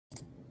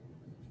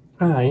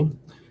Hi,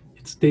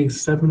 it's day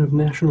 7 of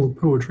National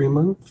Poetry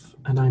Month,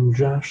 and I'm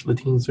Josh, the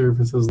Teen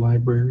Services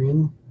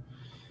Librarian.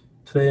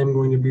 Today I'm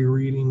going to be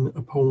reading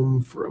a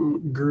poem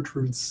from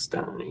Gertrude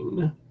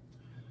Stein,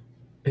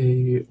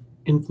 a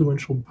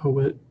influential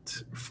poet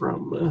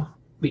from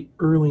the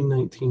early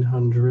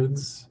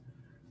 1900s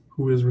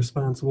who is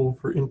responsible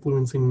for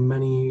influencing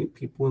many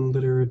people in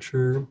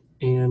literature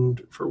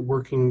and for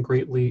working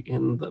greatly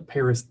in the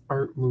Paris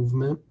art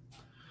movement.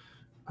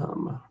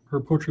 Her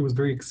poetry was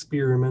very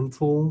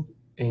experimental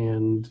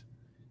and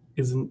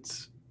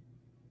isn't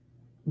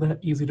that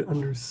easy to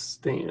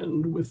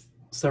understand with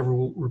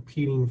several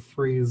repeating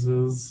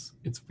phrases.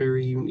 It's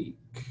very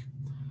unique.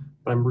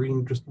 But I'm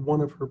reading just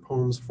one of her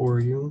poems for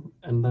you,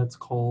 and that's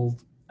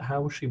called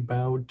How She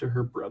Bowed to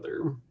Her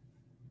Brother.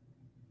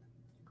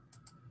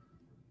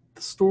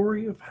 The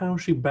story of how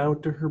she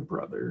bowed to her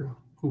brother,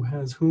 who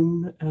has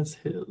whom as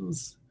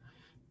his.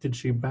 Did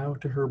she bow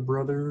to her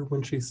brother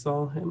when she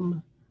saw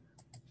him?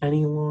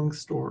 Any long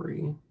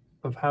story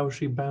of how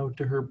she bowed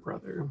to her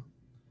brother.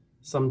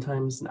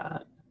 Sometimes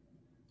not.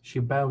 She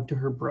bowed to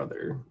her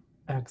brother,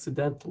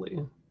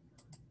 accidentally,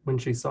 when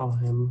she saw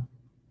him,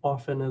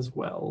 often as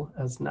well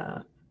as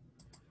not.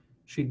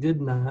 She did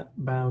not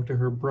bow to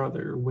her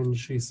brother when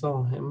she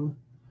saw him.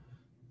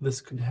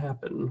 This could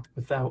happen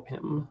without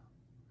him.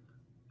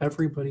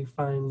 Everybody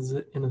finds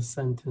it in a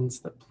sentence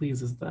that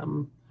pleases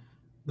them.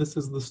 This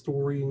is the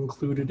story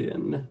included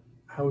in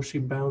How She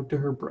Bowed to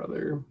Her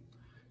Brother.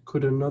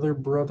 Could another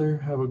brother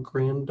have a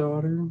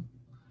granddaughter?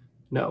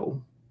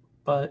 No,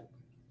 but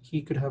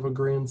he could have a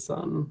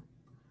grandson.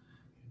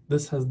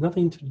 This has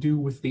nothing to do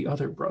with the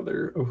other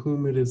brother, of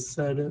whom it is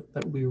said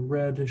that we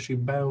read as she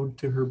bowed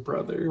to her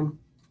brother.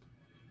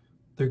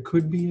 There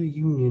could be a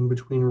union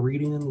between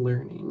reading and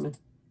learning,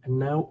 and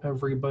now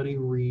everybody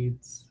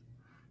reads.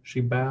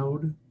 She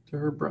bowed to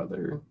her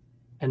brother,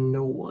 and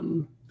no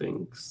one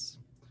thinks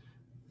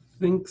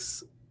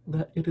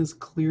that it is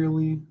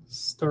clearly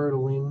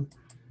startling.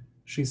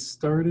 She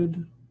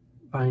started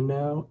by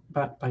not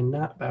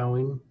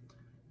bowing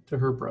to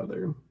her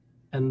brother,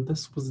 and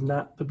this was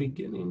not the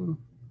beginning.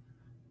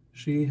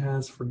 She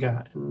has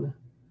forgotten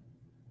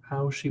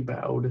how she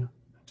bowed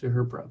to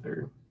her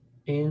brother,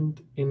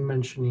 and in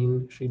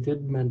mentioning, she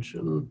did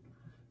mention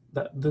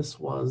that this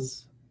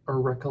was a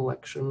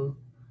recollection,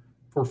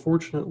 for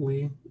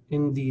fortunately,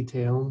 in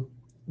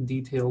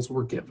details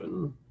were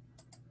given,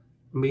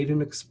 made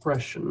an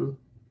expression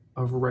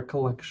of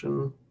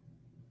recollection.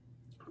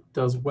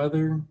 Does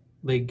whether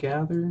they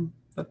gather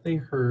that they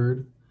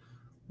heard,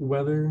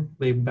 whether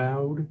they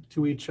bowed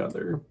to each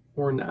other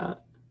or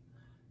not,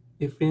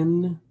 if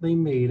in they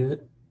made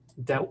it,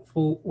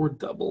 doubtful or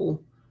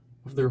double,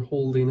 of their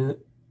holding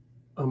it,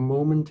 a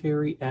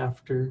momentary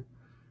after,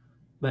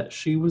 that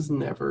she was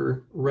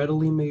never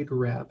readily made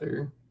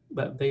rather,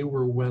 that they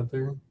were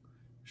whether,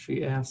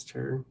 she asked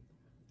her,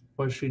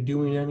 was she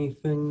doing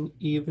anything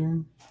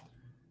either?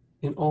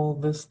 In all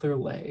this there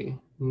lay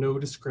no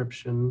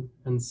description,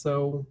 and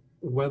so,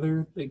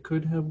 whether they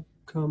could have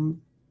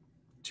come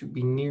to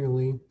be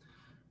nearly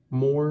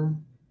more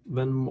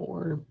than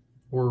more,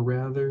 or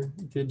rather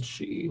did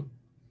she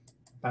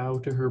bow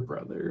to her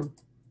brother.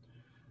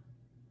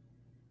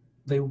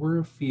 They were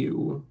a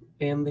few,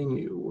 and they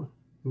knew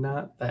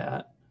not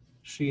that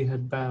she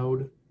had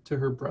bowed to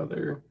her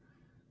brother.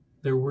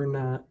 There were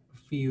not a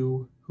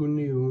few who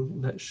knew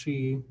that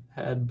she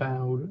had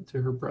bowed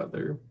to her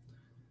brother,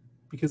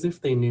 because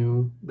if they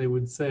knew, they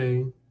would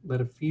say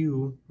that a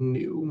few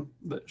knew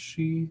that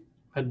she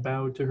had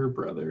bowed to her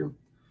brother,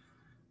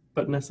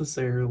 but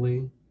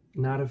necessarily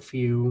not a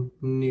few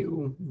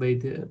knew they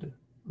did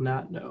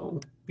not know,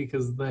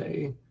 because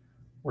they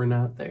were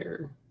not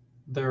there.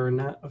 There are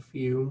not a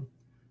few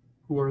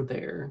who are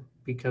there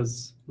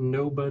because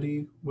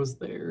nobody was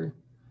there,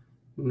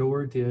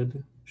 nor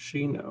did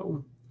she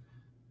know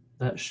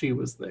that she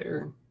was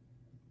there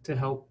to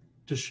help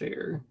to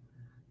share,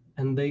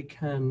 and they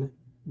can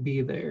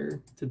be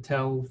there to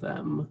tell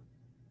them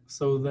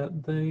so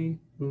that they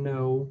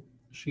know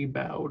she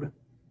bowed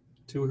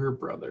to her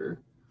brother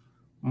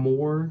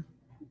more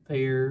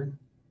there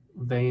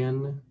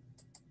than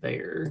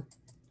there.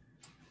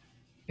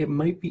 It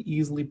might be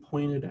easily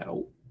pointed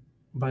out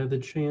by the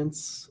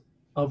chance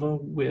of a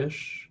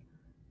wish,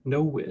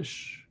 no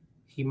wish,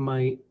 he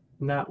might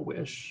not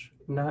wish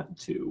not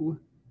to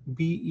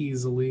be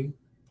easily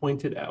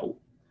pointed out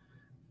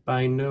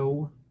by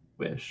no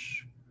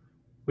wish,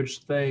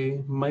 which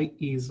they might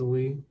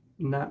easily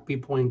not be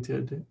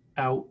pointed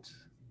out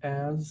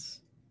as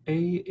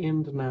a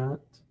and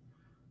not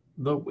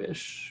the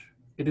wish.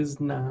 It is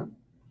not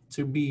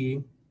to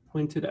be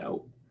pointed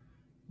out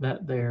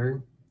that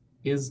there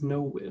is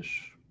no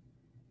wish,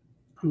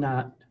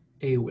 not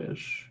a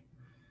wish.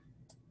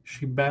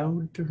 She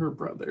bowed to her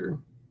brother,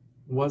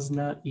 was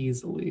not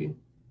easily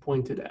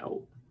pointed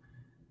out,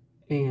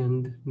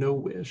 and no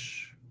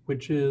wish,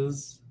 which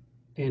is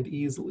and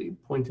easily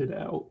pointed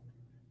out,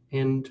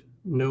 and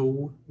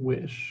no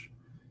wish.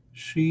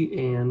 She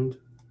and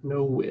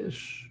no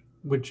wish,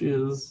 which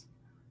is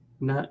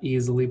not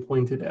easily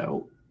pointed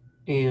out,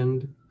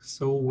 and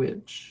so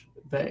which,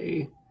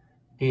 they,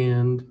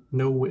 and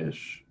no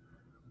wish,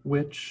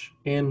 which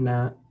and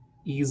not,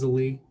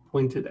 easily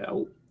pointed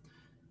out.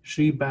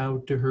 She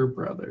bowed to her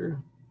brother,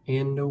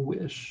 and no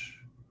wish,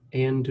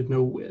 and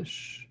no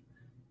wish,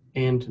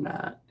 and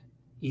not,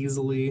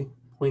 easily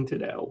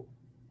pointed out,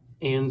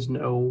 and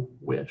no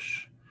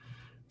wish.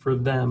 For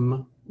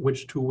them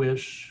which to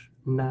wish,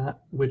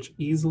 not which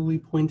easily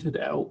pointed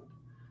out,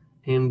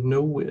 and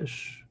no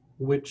wish,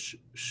 which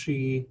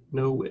she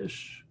no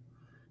wish,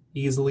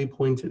 easily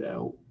pointed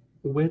out,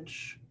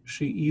 which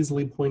she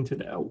easily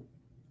pointed out,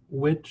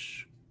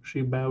 which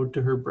she bowed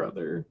to her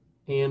brother,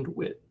 and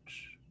which,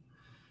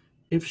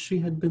 if she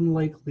had been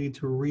likely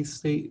to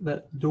restate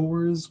that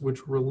doors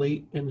which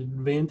relate an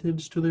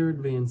advantage to their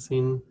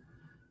advancing,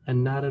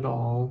 and not at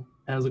all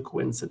as a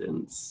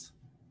coincidence,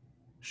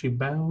 she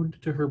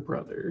bowed to her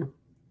brother.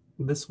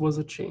 This was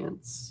a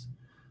chance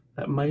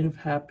that might have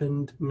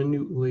happened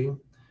minutely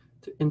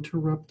to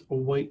interrupt a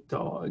white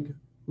dog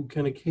who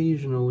can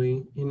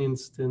occasionally, in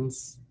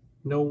instance,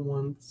 no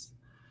once,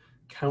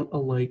 count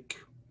alike.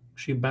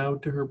 She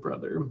bowed to her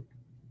brother.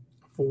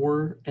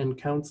 For and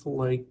counts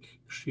alike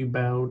she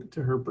bowed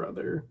to her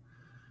brother.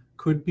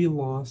 Could be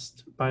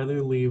lost by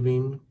their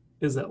leaving,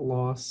 is at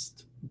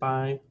lost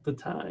by the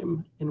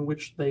time in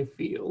which they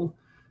feel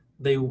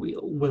they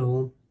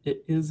will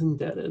it is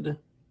indebted,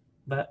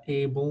 that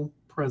able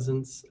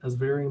presence as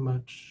very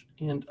much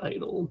and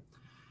idle.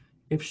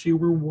 If she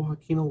were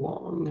walking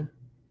along,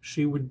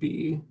 she would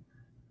be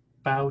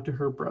bow to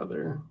her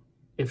brother.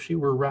 If she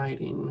were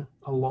riding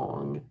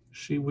along,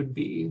 she would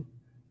be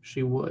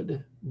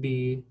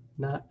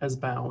not as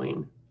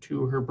bowing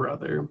to her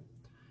brother.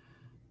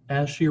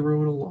 As she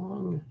rode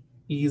along,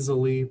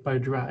 easily by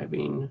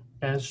driving,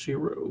 as she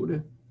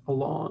rode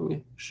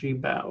along, she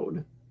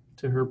bowed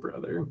to her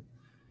brother.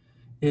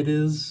 It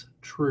is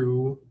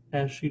true,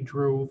 as she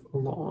drove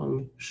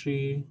along,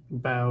 she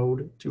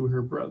bowed to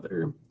her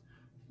brother.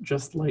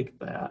 Just like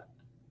that,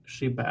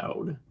 she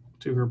bowed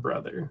to her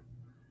brother.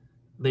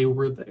 They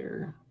were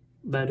there.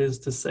 That is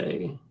to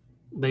say,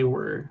 they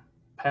were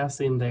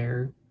passing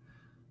there.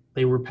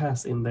 They were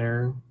passing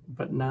there,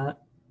 but not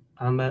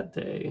on that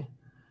day.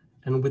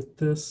 And with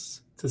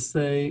this to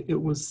say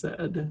it was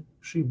said,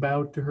 she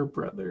bowed to her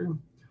brother,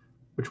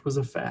 which was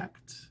a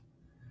fact.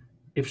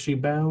 If she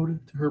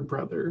bowed to her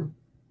brother,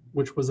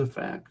 which was a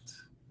fact,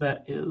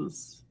 that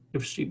is,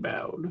 if she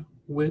bowed,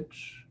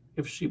 which,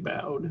 if she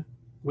bowed,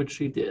 which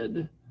she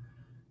did,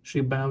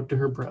 she bowed to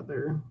her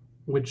brother,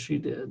 which she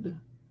did.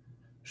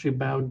 She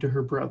bowed to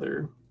her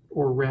brother,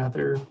 or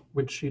rather,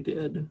 which she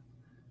did.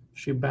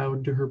 She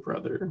bowed to her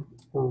brother,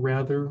 or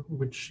rather,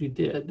 which she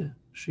did.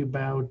 She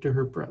bowed to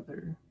her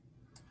brother.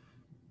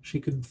 She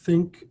could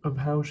think of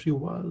how she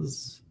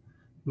was,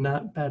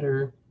 not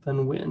better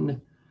than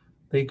when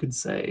they could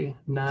say,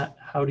 not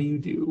how do you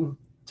do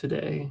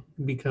today,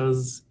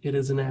 because it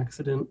is an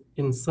accident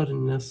in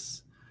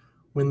suddenness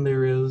when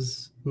there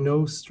is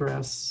no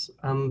stress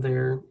on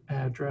their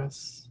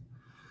address.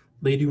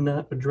 They do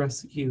not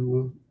address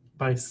you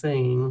by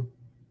saying,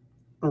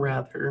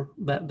 rather,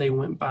 that they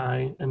went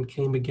by and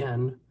came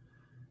again,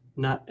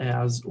 not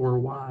as or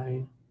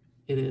why.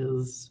 It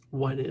is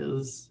what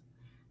is,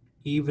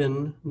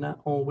 even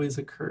not always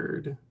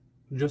occurred,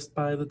 just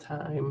by the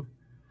time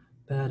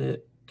that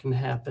it can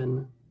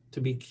happen. To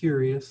be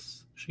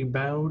curious, she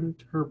bowed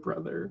to her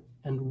brother,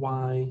 and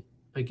why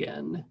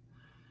again?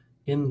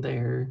 In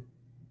there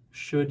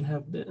should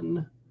have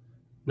been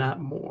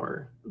not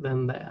more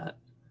than that,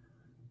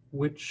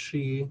 which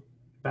she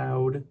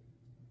bowed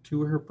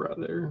to her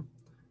brother,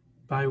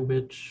 by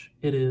which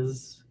it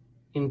is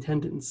in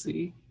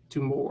tendency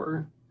to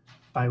more,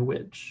 by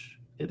which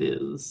it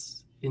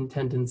is in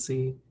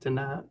tendency to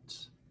not,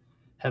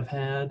 have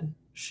had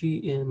she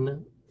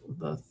in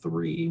the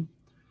three.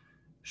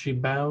 She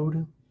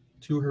bowed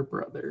to her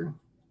brother.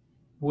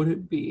 Would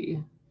it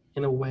be,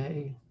 in a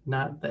way,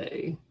 not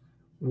they?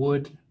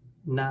 Would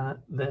not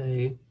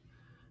they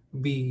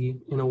be,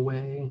 in a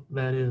way,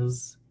 that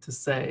is to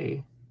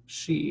say,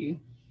 she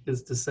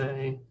is to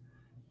say,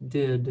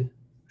 did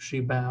she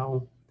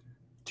bow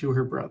to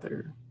her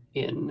brother?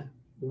 In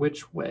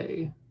which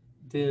way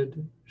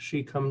did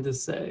she come to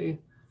say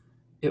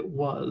it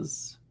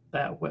was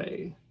that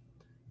way?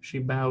 She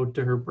bowed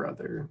to her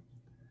brother.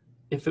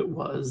 If it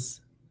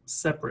was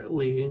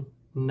separately,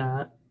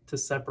 not to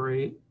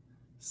separate,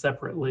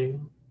 separately,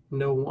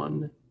 no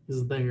one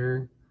is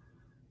there,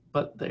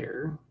 but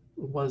there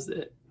was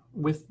it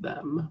with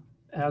them,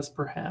 as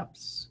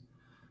perhaps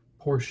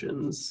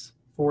portions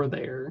for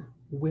there,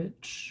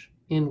 which,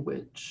 in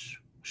which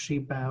she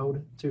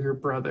bowed to her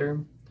brother,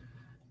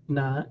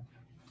 not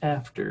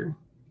after,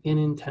 in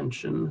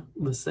intention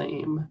the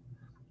same,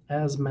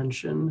 as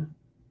mention,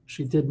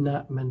 she did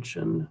not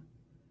mention,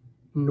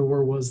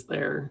 nor was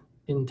there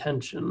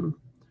intention,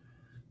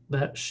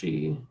 that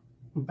she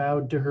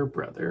bowed to her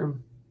brother.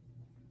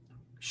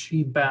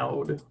 She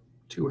bowed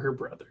to her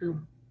brother.